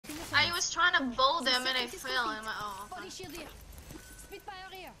I was trying to bowl them and I failed. And I'm like, oh, okay.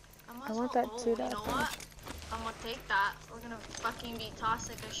 I want that too. You know what? I'm gonna take that. We're gonna fucking be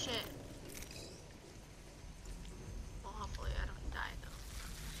toxic as shit. Well, hopefully I don't die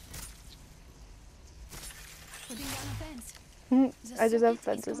though. I just have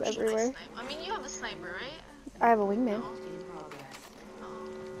fences everywhere. I mean, you have a sniper, right? I have a wingman. No.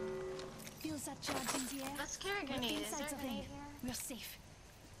 Let's carry a grenade. Is there a grenade here? We're safe.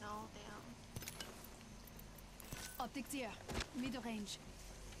 No, damn. Optics here. Middle range.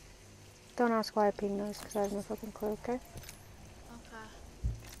 Don't ask why I ping those, because I have no fucking clue, okay? Okay.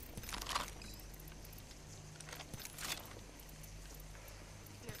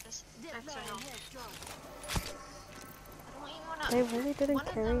 Here, just external. I don't even wanna... They really didn't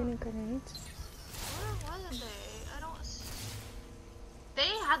carry any grenades? Where were they? I don't...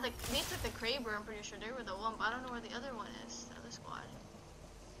 They took the Kraber, I'm pretty sure. They were the one, but I don't know where the other one is. The other squad.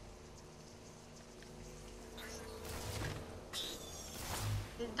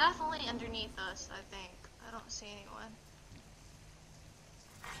 They're definitely underneath us, I think. I don't see anyone.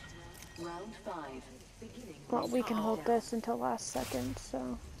 Round 5. Beginning. Well, we can hold this until last second,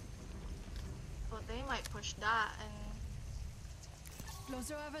 so... Well, they might push that and...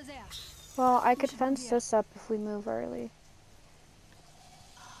 Closer over there. Well, I could fence this up if we move early.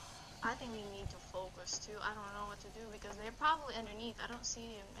 I think we need to focus too. I don't know what to do because they're probably underneath. I don't see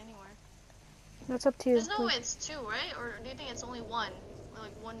them anywhere. That's up to you. There's no way it's two, right? Or do you think it's only one? Or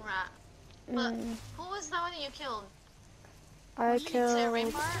like one rat? But who was that one that you killed? I killed... Is it a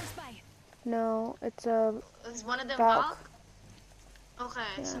Rampart? No, it's a... Is one of them Valk? Valk? Okay,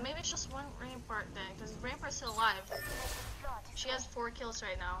 Yeah. so maybe it's just one Rampart then, because Rampart's still alive. She has 4 kills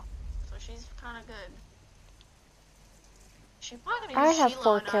right now, so she's kind of good. She probably gonna use I have Sheila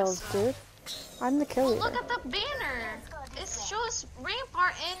 4 on kills, us, dude. I'm the kill Well, leader. look at the banner! It shows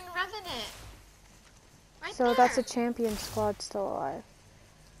Rampart and Revenant. Right So there. that's a champion squad still alive.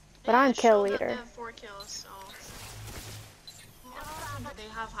 But Yeah, I'm it kill showed that leader. They have 4 kills, so... They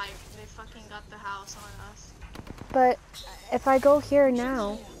have hype. They fucking got the house on us. But if I go here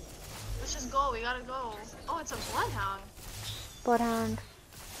now... Let's just go. We gotta go. Oh, it's a Bloodhound. Bloodhound.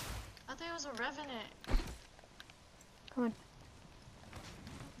 I thought it was a Revenant. Come on.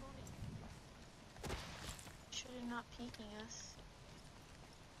 Should have not peeking us.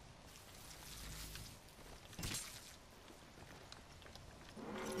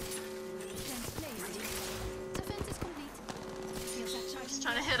 Defense is complete. Here's that charge. Just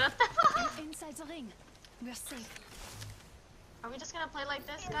trying to hit at them. Inside the ring. We're safe. Are we just gonna play like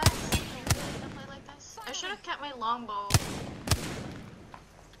this, guys? Are we really gonna play like this? I should have kept my longbow.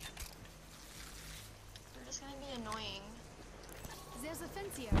 They're just gonna be annoying. There's a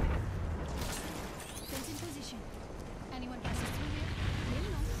fence here. Fence in position. Anyone passes through here? Let me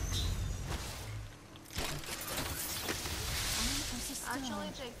know.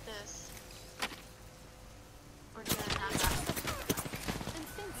 Actually, take this. Or do I have that? And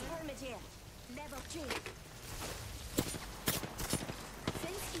fence helmet here. Level 3.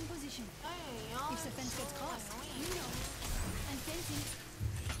 Fence in position. Hey, y'all. If the fence gets crossed, you know. And fencing.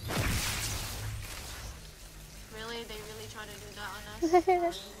 Really? They really try to do that on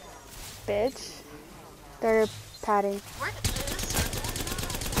us? Bitch. They're padding. Where is this circle?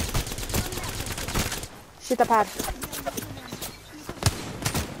 Shoot the pad.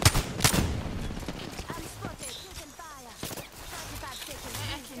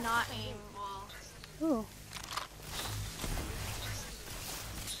 I cannot aim well. Ooh.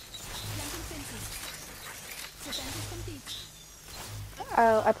 Planting fences. The fence is complete.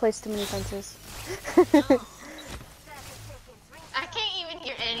 Oh, I placed too many fences. I can't even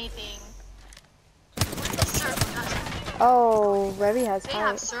hear anything. Where's the circle? Oh, Revy has They have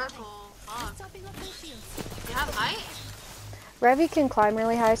height. circle. Fuck. Topping up those shields. They have height? Revy can climb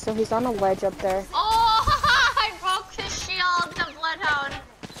really high, so he's on a ledge up there. Oh, I broke his shield, the Bloodhound.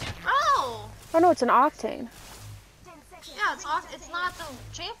 Bro. Oh no, it's an Octane. Yeah, it's not the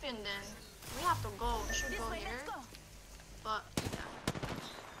champion then. We have to go. We should go here. But, yeah.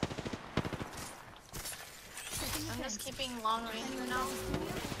 I'm just keeping long range for now.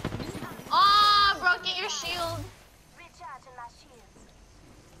 Oh, broke your shield.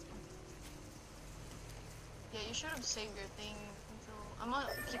 Yeah, you should have saved your thing until... I'm gonna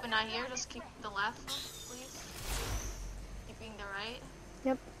keep an eye here. Just keep the left, please. Keeping the right.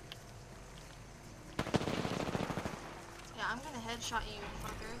 Yep. Yeah, I'm gonna headshot you,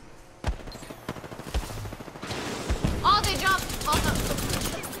 fucker. Oh, they jumped!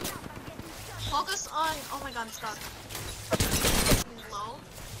 Focus on... Oh my god, I'm stuck. He's low.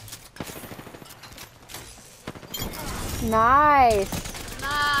 Nice.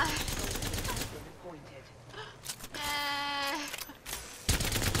 Nah.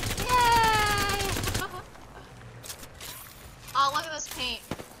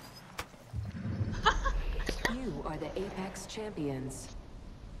 champions.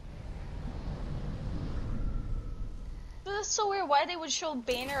 But that's so weird why they would show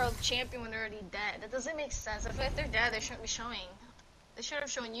banner of champion when they're already dead. That doesn't make sense. I feel like if they're dead, they shouldn't be showing. They should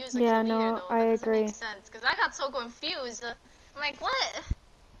have shown you as a Yeah, kill leader no, though. I That doesn't agree. make sense. Because I got so confused. I'm like, what?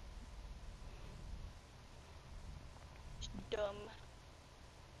 Dumb.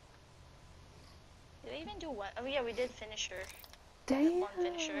 Did they even do what? Oh yeah, we did finisher. Damn. One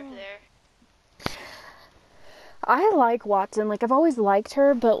finisher there. I like Watson. Like, I've always liked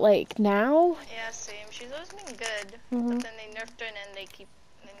her, but like now. Yeah, same. She's always been good. Mhm. But then they nerfed her and then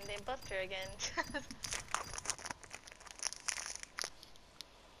they buffed her again.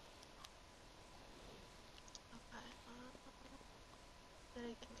 Did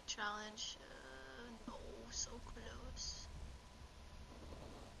I give me a challenge? No, so close.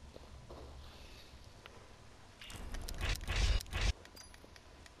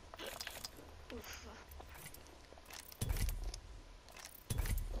 Oof.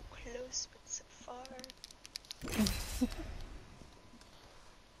 Close, but so far.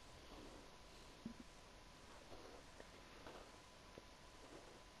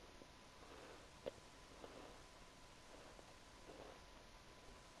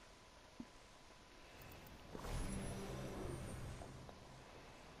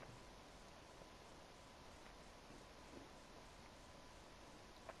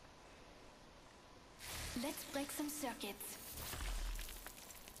 Let's break some circuits.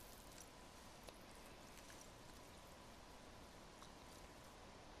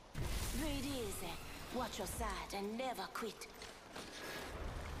 Breathe easy. Watch your side and never quit.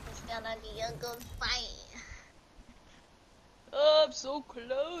 It's gonna be a good fight. Oh, I'm so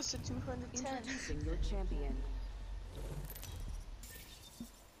close to 210. Introducing your champion.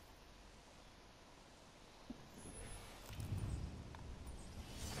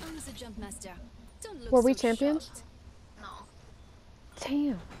 I'm the jump master. Don't look Were we so champions? shocked. No.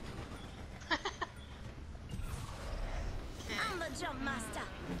 Damn. I'm the jump master.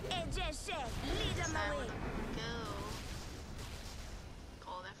 AJ Shay, lead on my way. Go.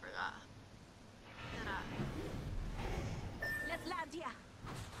 Cold, I forgot. Did I? Let's land here.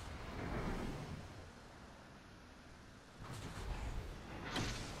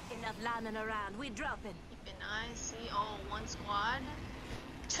 Enough landing around. We dropping. Keep an eye, see. Oh, one squad.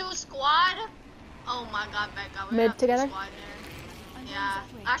 Two squad? Oh my god, Becca. We Mid have together? Two squad there. I'm going Yeah.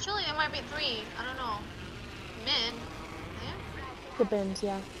 that way. Actually, it might be three. I don't know. Mid. Yeah. The bins,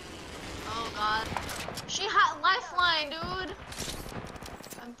 yeah. Oh god. She had lifeline, dude.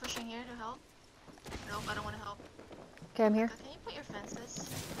 I'm pushing here to help. Nope, I don't want to help. Okay, I'm here. Becca, can you put your fences?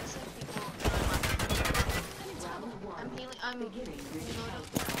 There's like people going left. Round one. I'm healing. I'm Beginning ring reloading.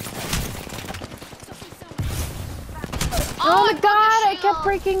 Tossing some. Oh my I broke god, the I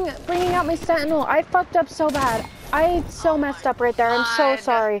kept shield. bringing out my sentinel. I fucked up so bad. I so messed up right there. I'm so God.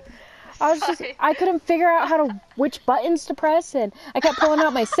 sorry. I was just, Sorry. I couldn't figure out which buttons to press, and I kept pulling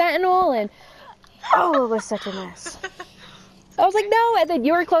out my sentinel, and oh, it was such a mess. I was like, no, and then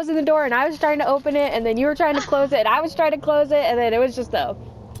you were closing the door, and I was trying to open it, and then you were trying to close it, and I was trying to close it, and then it was just a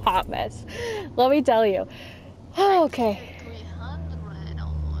hot mess. Let me tell you. Okay. 300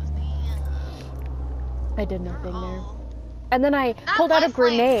 almost. Damn. I did nothing there. Oh. And then I That pulled out a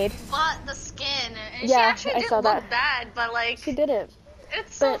lifeline grenade. Bought the skin, and Yeah, she actually I didn't saw look that. bad, but like She did it.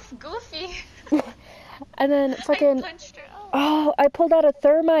 it's so but- goofy. And then I fucking, punched her. Oh. oh, I pulled out a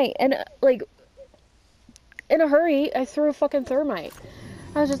thermite, and like, in a hurry, I threw a fucking thermite.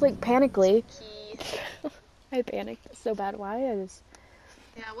 I was just like panically. Key. I panicked so bad. Why? I just.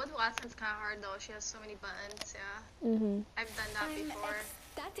 Yeah, with Watson's kind of hard though. She has so many buttons. Yeah, Mhm. I've done that I'm before.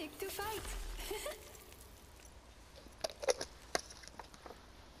 ecstatic to fight.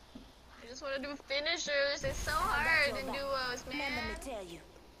 I just want to do finishers. It's so hard in duos, Man, man. let me tell you.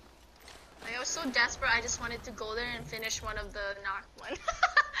 Like, I was so desperate. I just wanted to go there and finish one of the knock one,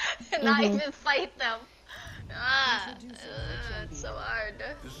 and not even fight them. It's so hard.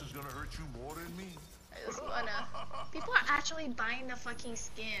 This is gonna hurt you more than me. I just wanna. People are actually buying the fucking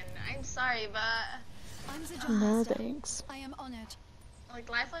skin. I'm sorry, but I'm the jump No master. thanks. I am honored. like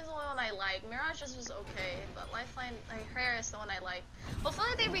Lifeline's the only one I like. Mirage just was okay, but Lifeline, like her is the one I like. Hopefully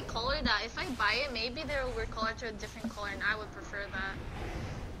they recolor that. If I buy it, maybe they'll recolor to a different color, and I would prefer that.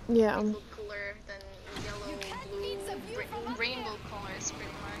 Yeah. It look cooler than yellow, can't blue, beat the view from up rainbow here. colors,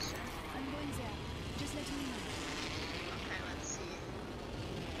 pretty much. I'm going there. Just let me know. Okay, let's see.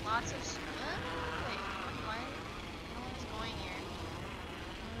 Lots of. Wait, why? No one's going here.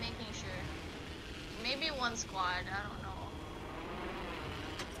 I'm making sure. Maybe one squad. I don't know.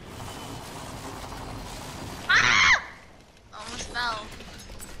 Ah! Almost fell.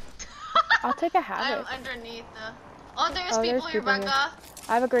 I'll take a I'm havoc. underneath the. Oh, there's Oh, people there's here, people here. Becca.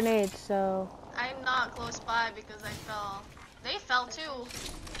 I have a grenade, so. I'm not close by because I fell. They fell too.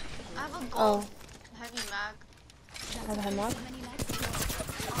 I have a Oh, gold heavy mag. I have a hemlock. Many lights.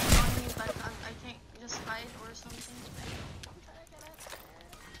 But I can't just hide or something.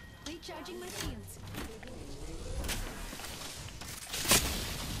 Recharging my shields.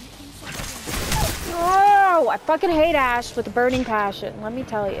 Oh, I fucking hate Ash with a burning passion. Let me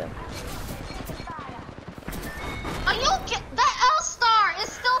tell you. Are you that L-Star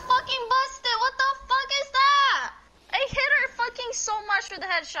is still fucking busted. What the fuck is that? I hit her fucking so much with the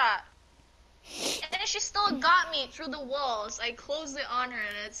headshot. And then she still got me through the walls. I closed it on her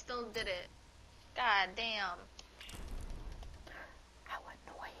and it still did it. God damn. How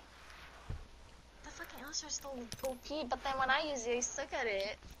annoying. The fucking L-Star is still OP, but then when I use it, I suck at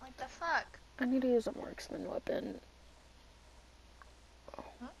it. Like the fuck? I need to use a marksman weapon.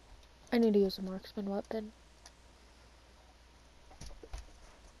 I need to use a marksman weapon.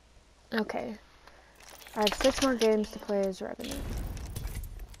 Okay. I have 6 more games to play as Revenant.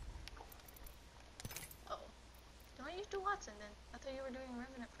 Oh. Why don't you do Watson then? I thought you were doing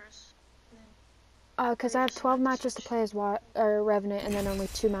Revenant first. Cause I have 12 matches to play as Revenant, and then only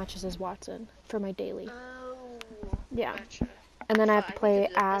 2 matches as Watson for my daily. Oh. Yeah. Gotcha. And then I have I to need play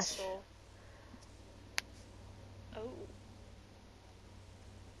do the Ash. pistol. Oh.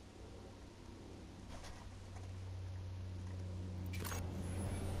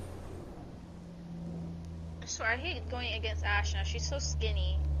 I swear, I hate going against Ash now. She's so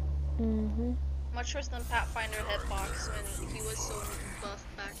skinny. Mhm. Much worse than Pathfinder Hitbox when he was so buff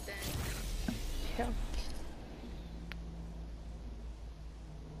back then. Yeah.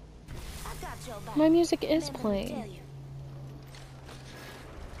 I got your back. My music is Remember to tell playing. you.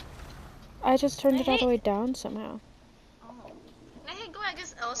 I just turned it all the way down somehow. Oh. And I hate going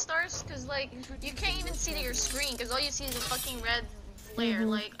against L-Stars because, like, you can't even see to your screen because all you see is a fucking red flare.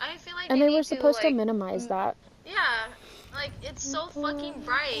 Like, I feel like And they were need supposed to like, minimize that. Yeah. Like, it's so fucking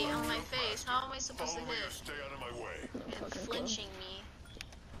bright on my face. How am I supposed to Over here, hit? stay out of my way. And flinching me.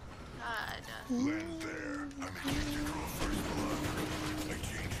 God. Land there. I'm addicted to a first blood. I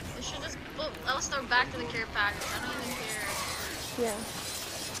can't. They should just put L-Star back to the care package. I don't even care. Yeah.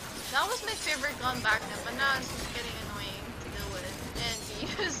 That was my favorite gun back then, but now it's just getting annoying to deal with and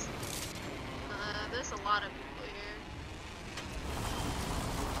to use. There's a lot of people here.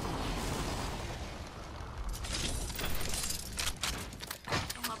 I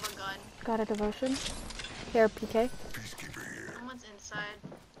don't have a gun. Got a devotion. Here, PK. Peacekeeper here. Someone's inside.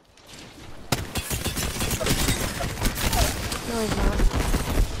 No, he's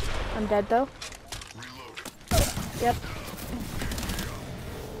not. I'm dead though. Reloading. Yep.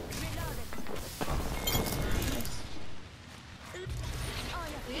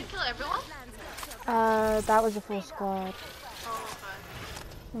 Did you kill everyone? That was a full squad. Oh,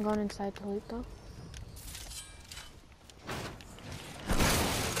 okay. I'm going inside to loot though.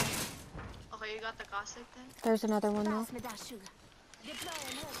 Okay, you got the Gothic then? There's another one though. Pass me that sugar.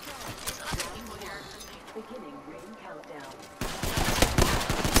 Deploying health drone. There's other people here, I think. Beginning ring countdown.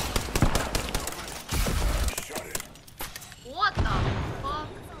 Shot it. What the fuck?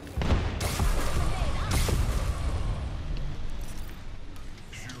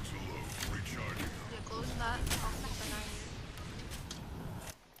 Shields are low. Recharging. Yeah, close that. I'll keep an eye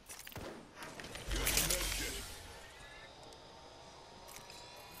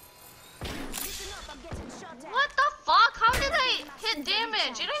Listen up, I'm getting shot here. at. What the fuck? How did I hit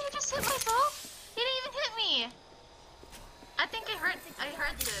damage? Did I just hit myself? He didn't even hit me. I think I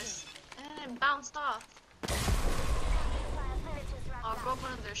heard this. And then it bounced off. Oh, broke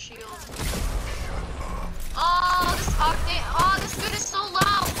one of their shields. Oh, this octane. Oh, this dude is so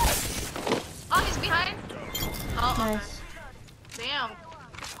low. Oh, he's behind. Oh, okay. Nice. Damn.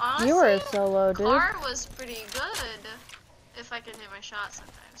 Honestly, You were so low, dude. car was pretty good. If I can hit my shot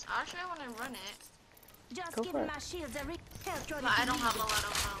sometimes. Actually, I want to run it. Just Go giving for my it. shields a health drone. But I don't have a lot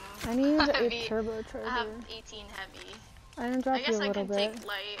of, I need a heavy. turbocharger. I have 18 heavy. I can I drop you guess a I little can bit. take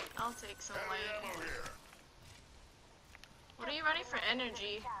light. I'll take some light. Ammo here. What are you running for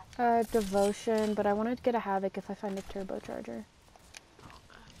energy? Devotion, but I wanted to get a Havoc if I find a turbocharger.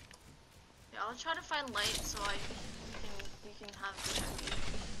 Yeah, I'll try to find light so you can have the heavy. You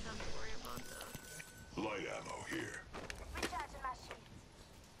don't have to worry about the. Light ammo here.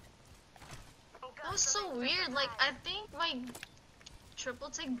 That was so weird. Like I think my triple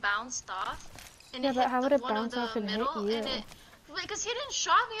tick bounced off, and Yeah, it but hit how would the it one bounce of off the and hit middle, you? and it because he didn't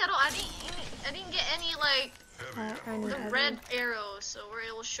shot me at all. I didn't get any like I need the heavy. red arrow, so where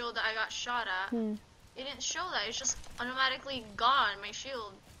it will show that I got shot at. Hmm, It didn't show that. It's just automatically gone. My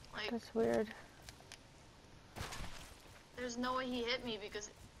shield. Like that's weird. There's no way he hit me because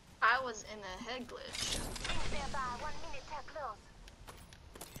I was in a head glitch.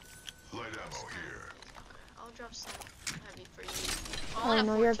 Light ammo here. I'll drop some heavy for you. I Oh only have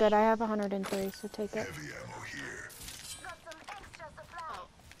no, you're 14. good. I have 103, so take it. Heavy ammo here. Oh.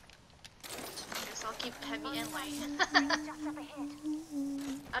 I guess I'll keep heavy and light.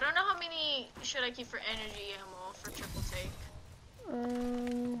 I don't know how many should I keep for energy ammo for triple take.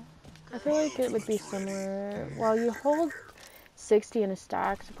 I feel like it would be similar. Well, you hold 60 in a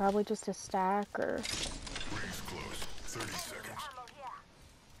stack, so probably just a stack or. Rings close. 30 seconds.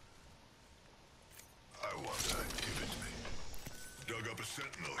 I want that. Give it to me. Dug up a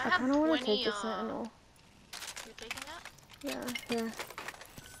sentinel. I I have kind of want to 20, take the sentinel. You taking that? Yeah, here.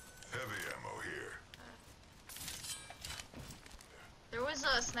 Heavy ammo here. There was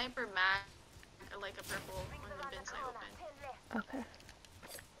a sniper mag, like a purple, when the bins I opened. Okay.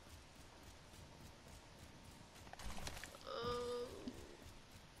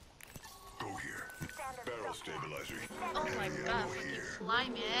 Go here. Barrel stabilizer. Oh my Heavy god, ammo fucking here.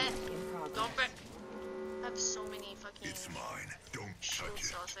 climb it. Don't break. I have so many fucking It's mine. Don't shield touch it.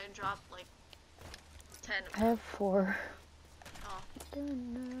 cells. I dropped like 10 of I them. have 4. Oh.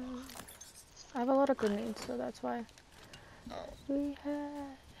 I have a lot of grenades, so that's why. We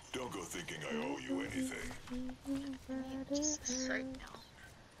had. Don't go thinking I owe you anything. Just right now.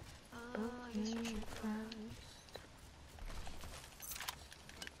 I guess we should go.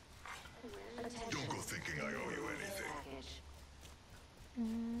 Don't go thinking I owe you anything.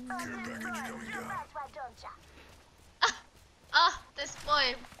 Care package coming down. Ah, this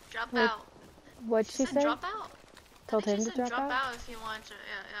boy, drop Wait, out. What'd she said say? drop out. Told I think him she to said drop out? if you want to.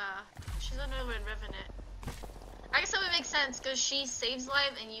 Yeah. She's under with Revenant. I guess that would make sense because she saves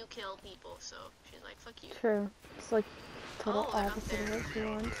life and you kill people, so she's like, fuck you. True. It's like total Oh, I got opposite of there. what she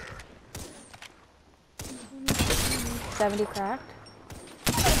wants. There. 70 cracked.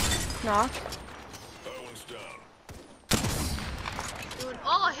 Knocked. That one's down. Dude,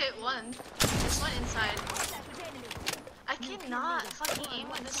 oh, I hit one. This one inside. I cannot fucking aim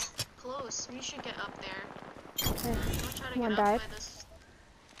with this close. We should get up there. Okay. I'm gonna try to One get up died. by this.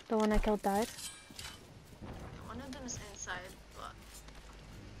 The one I killed died. One of them is inside, but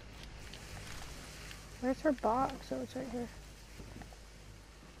Where's her box? Oh, it's right here.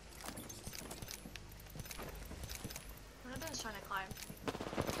 one of them is trying to climb.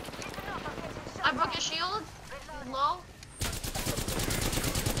 I broke his shield. He's low. Got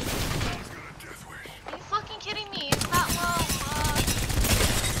a death wish. Are you fucking kidding me? It's that low.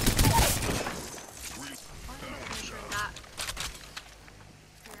 Why am I finishing that?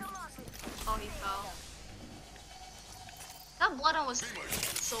 Oh, he fell. That blood one was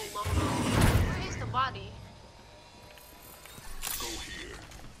so low though. Where is the body? Go here.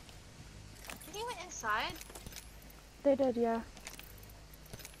 Did he went inside? They did, yeah.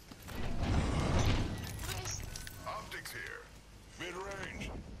 Where is Optics here.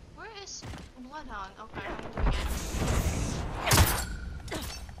 Mid-range. where is Bloodhound? Okay, I'm doing it.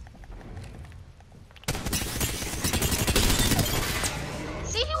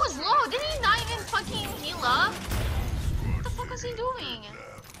 See, he was low. Did he not even fucking heal up? What the fuck was he doing?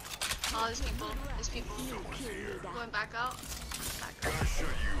 Oh, there's people. There's people. Going back out. Back out. Gotta shut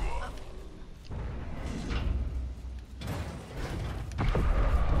you up.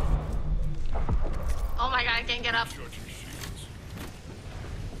 Oh my god, I can't get up. Charging shields.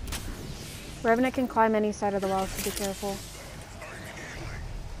 Revenant can climb any side of the wall, so be careful.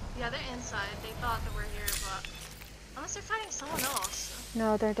 Yeah, they're inside. They thought that we're here, but unless they're fighting someone else.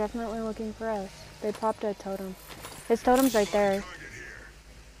 No, they're definitely looking for us. They popped a totem. His totem's right there. Target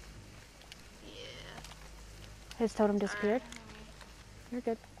here. Yeah. His totem disappeared. Alright, You're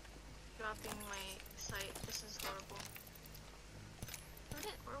good. dropping my sight. This is horrible.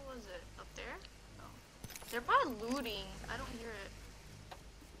 Where was it? Up there? Oh. They're probably looting. I don't hear it.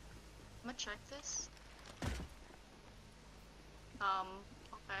 I'm gonna check this.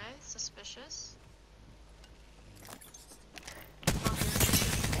 Okay, suspicious.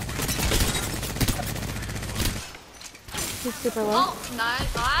 He's super low. Oh,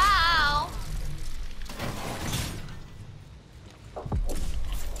 nice. Wow!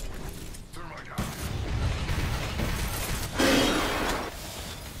 Thermite out.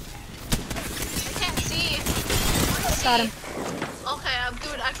 I can't see. Got him. Okay,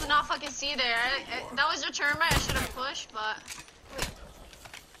 dude, I could not fucking see there. That was your turn, right? I should have pushed, but.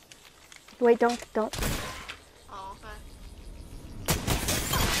 Wait, don't. Oh, okay.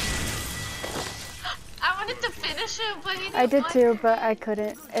 I wanted to finish him, but he didn't I did want too, to. but I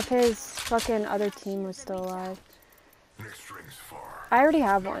couldn't. If his fucking other team was still alive. Next ring's far. I already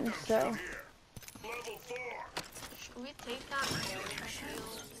have one, so. Here. Level 4. Should we take that golden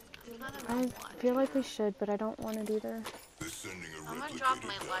shield? It's kind of I much. feel like we should, but I don't want it either. They're sending a I'm gonna drop replicator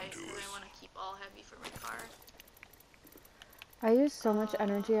my down light to because us. I want to keep all heavy for my car. I use so much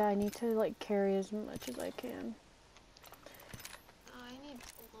energy, I need to like carry as much as I can. I need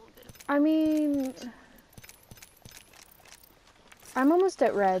a little bit of. I mean, I'm almost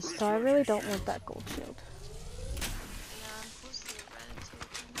at red, so I really don't want that gold shield. Yeah, I'm close to the red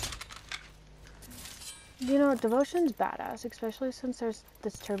too. You know, Devotion's badass, especially since there's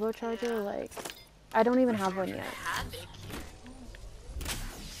this turbocharger, Yeah. like, I don't even have one yet. Havoc here.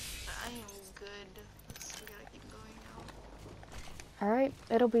 But I am good. We gotta keep going now. Alright,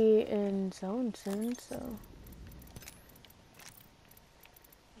 it'll be in zone soon, so.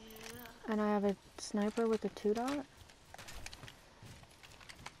 Yeah. And I have a sniper with a 2-dot.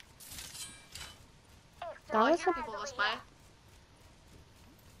 That I was hear a, people close by.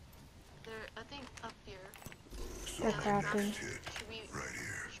 They're, I think, up here. they're crafting. Should we Right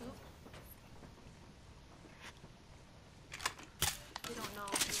here. shoot? We don't know.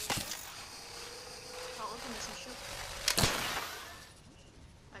 I'll open this and shoot.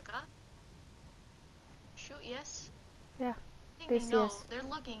 Like that? Shoot, yes. Yeah, I think they they see know. us. They're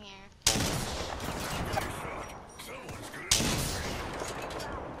looking here. Someone's gonna.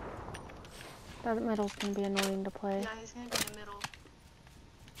 That middle's gonna be annoying to play. Yeah, he's gonna be in the middle.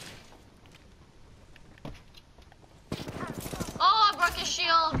 Oh, I broke his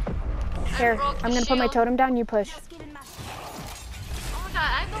shield! Here, broke the I'm gonna put my shield. totem down, you push. Just giving my Oh my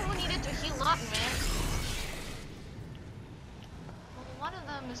god, I know who needed to heal up, man. Well, one of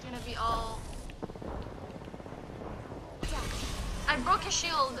them is gonna be all... I broke his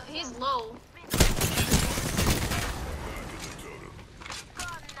shield. He's low.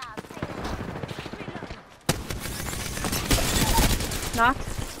 Knocked.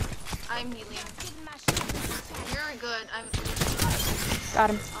 I'm healing. You're good. I'm... Got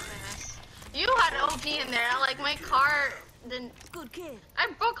him. Okay, nice. You had OP in there. Like, my car didn't... good kill. I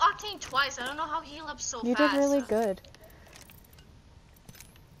broke Octane twice. I don't know how he healed up so You fast. did really good.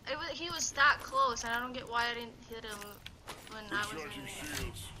 He was that close, and I don't get why I didn't hit him when I was Recharging in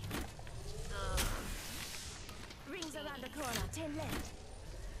shields. the... Rings around the corner. 10 left.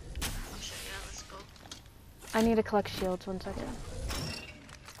 Oh shit, yeah, let's go. I need to collect shields, 1 second.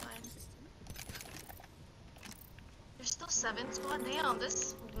 Fine. There's still 7 squad. Damn,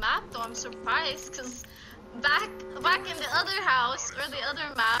 this map though, I'm surprised, cause back in the other house or the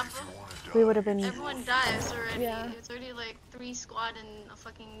other map, We would have been. everyone dies already. Yeah. It's already like 3 squad in a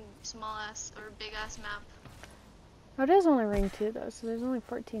fucking small ass or big ass map. Oh, it is only ring 2 though, so there's only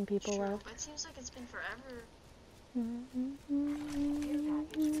 14 people True, left. but it seems like it's been forever. Be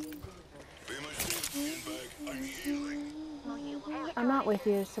my shield back. I'm healing. I'll heal him. I'm not with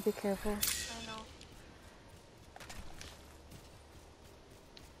you, so be careful. I know.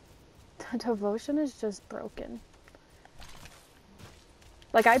 Devotion is just broken.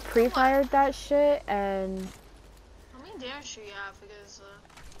 Like, I pre-fired that shit and How many damage do you have? Because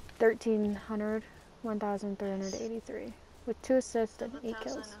 1300, 1383 with 2 assists and 8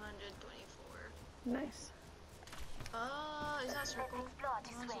 kills. 1,124. Nice. Is that circle? Might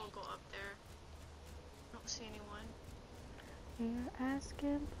as well go up there. I don't see anyone. You're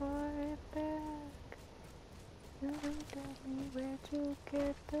asking for it back. You don't tell me where to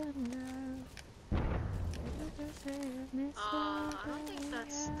get the nerve. I don't think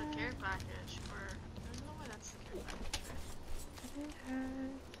that's the care package, or there's no way that's the care package.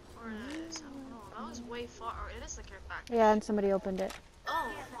 Or it is. I don't know. That was way far. Or it is the care package. Yeah, and somebody opened it.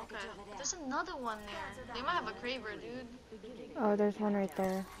 Oh, okay. There's another one there. They might have a Kraber, dude. Oh, there's one right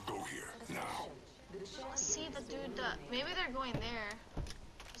there. Go here now. Let's see the dude. Maybe they're going there.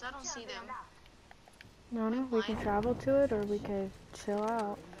 Because I don't see them. No, we can travel to it or we could chill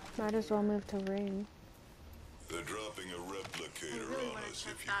out. Might as well move to ring. They're dropping a I replicator really on want to us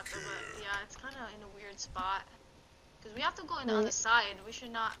check if you that, though, care. but yeah, it's kind of in a weird spot. Because we have to go on the Wait. other side. We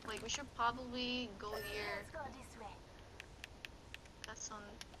should not, like, we should probably go here. Let's go this way. That's on.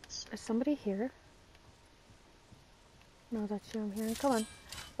 Is somebody here? No, that's you I'm hearing. Come on.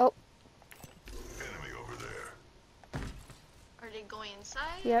 Oh, Enemy over there. Are they going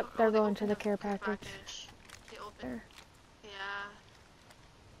inside? Yep, Or- they're they going to opened the up care package. They open. there. Yeah.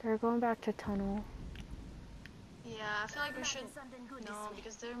 They're going back to tunnel. Yeah, I feel like we should. Something good No, this way.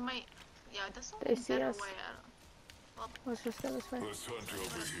 because there might. Yeah, that's not They a see better us. way. Let's just go this way. Let's hunt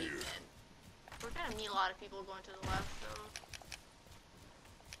over here. We're gonna meet a lot of people going to the left, though.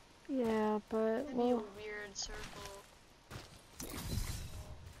 Yeah, but It'd be a well, weird circle.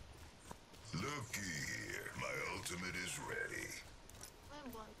 Looky here. My ultimate is ready.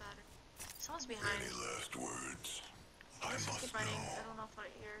 I'm going better. Someone's behind Any me. last words? Let's just keep running. I don't know if I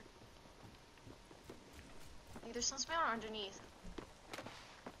hear. Like, there's some spawner underneath.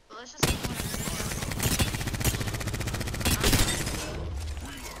 But let's just keep going.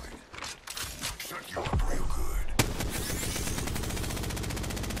 Set you up real good.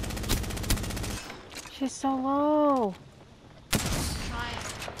 She's so low. Trying.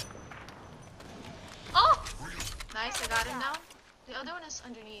 Oh! Nice, I got him now. The other one is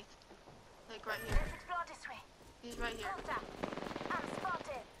underneath. Like right here. Explore this way. He's right here. Contact. I'm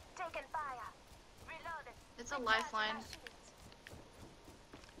spotted. Taking fire. Reloaded. It's a lifeline.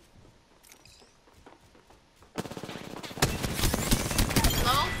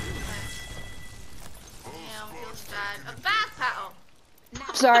 Low? Damn, feels bad. A backpack! Oh.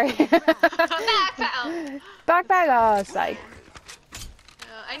 Sorry. A backpack! Backpack. Oh, psych.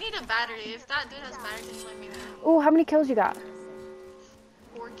 I need a battery. If that dude has battery, just let me know. Ooh, how many kills you got?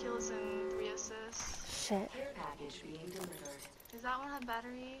 4 kills and 3 assists. Shit. Care package being delivered. Does that one have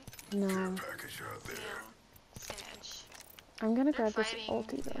battery? No. Package out there. Yeah. Sage. I'm gonna They're grab this fighting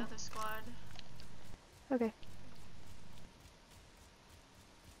ulti the though. other squad. Okay.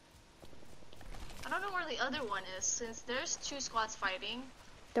 I don't know where the other one is, since there's 2 squads fighting.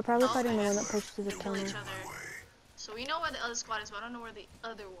 They're probably Oh, fighting the one nice. that pushed to the Kill tunnel. each other. So we know where the other squad is, but I don't know where the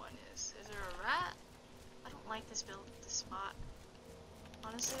other one is. Is there a rat? I don't like this spot.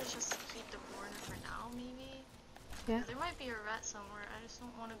 Honestly, let's just keep the corner for now, maybe. Yeah. There might be a rat somewhere. I just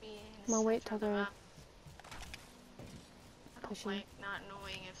don't want to be in the Well, wait center till of the they're map. I don't pushing. like not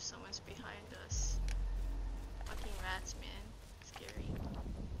knowing if someone's behind us. Fucking rats, man. Scary.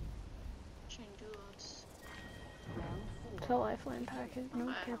 Pushing dudes. It's a lifeline package. No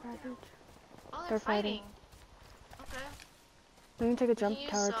Okay. care package. Oh, they're They're fighting. Okay. We can take a jump use,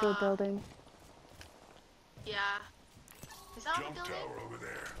 tower to a building. Yeah. Is that on the Jump building? tower over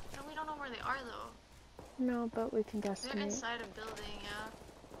there. No, we don't know where they are though. No, but we can They're guesstimate. inside a building, yeah.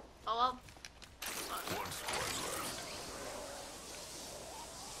 Oh well. One squad left.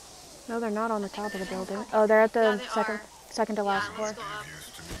 No, they're not on the top of the building. Oh, they're at the Yeah, they second to last yeah, floor. let's go up.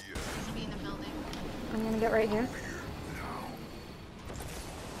 Used to me yet. Let's be in the building. I'm gonna get right here.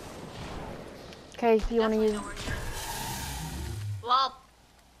 Okay, you wanna Definitely use? know we're here. Well,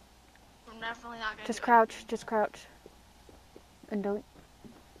 I'm definitely not gonna Just do crouch. Just crouch. And don't. it.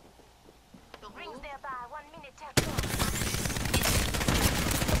 Don't Rings move. nearby. 1 minute till close.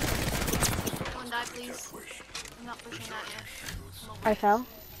 Don't die, please. Death wish. I'm not pushing that yet. Shields. I'm I away. fell.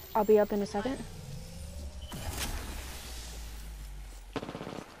 I'll be up in a second.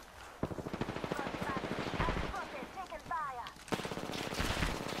 Taking fire.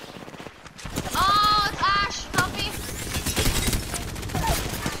 Oh, it's Ash! Help me!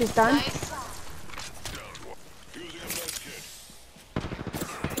 She's done. Nice. Using a med kit.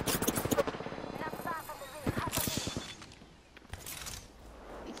 Enough time for the ring. Cover me.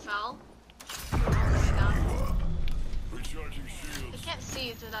 He fell. All the way down. Recharging I shields. can't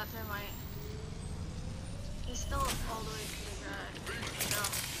see through that thermite. He's still all the way to the ground. No.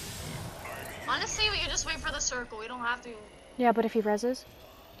 Honestly, we can just wait for the circle. We don't have to. Yeah, but if he reses,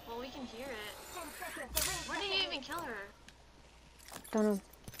 Well, we can hear it. 10 seconds. The ring's Where did you even kill her? don't know.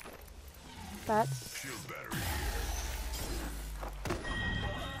 Bats. Shield battery. Do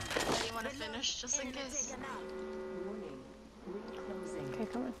you want to finish just in case? taken out. Warning. Ring closing. Okay,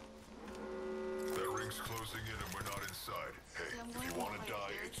 come on. That ring's closing in and we're not inside. Hey, I'm if going you to want to right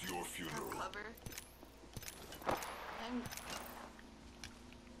die, here. it's your funeral. Cover.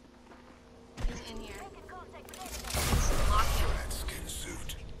 He's in here. Taking contact with enemy. Let's lock him. Red skin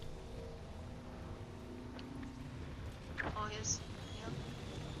suit. Oh, he is. Yep.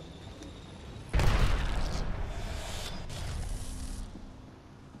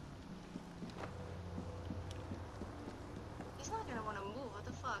 He's not gonna want to move. What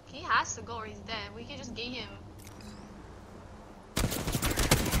the fuck? He has to go or he's dead. We could just get him.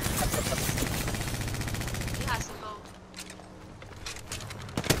 He has to go.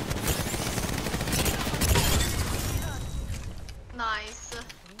 Nice.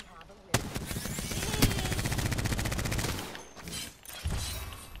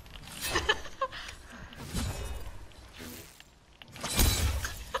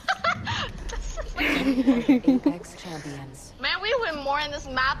 Apex champions. Man, we win more in this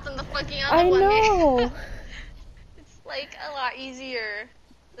map than the fucking other I one. man. know. It's like a lot easier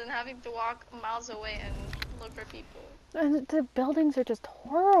than having to walk miles away and look for people. And the buildings are just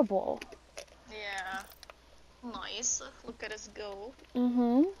horrible. Yeah. Nice. Look at us go.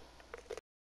 Mm-hmm.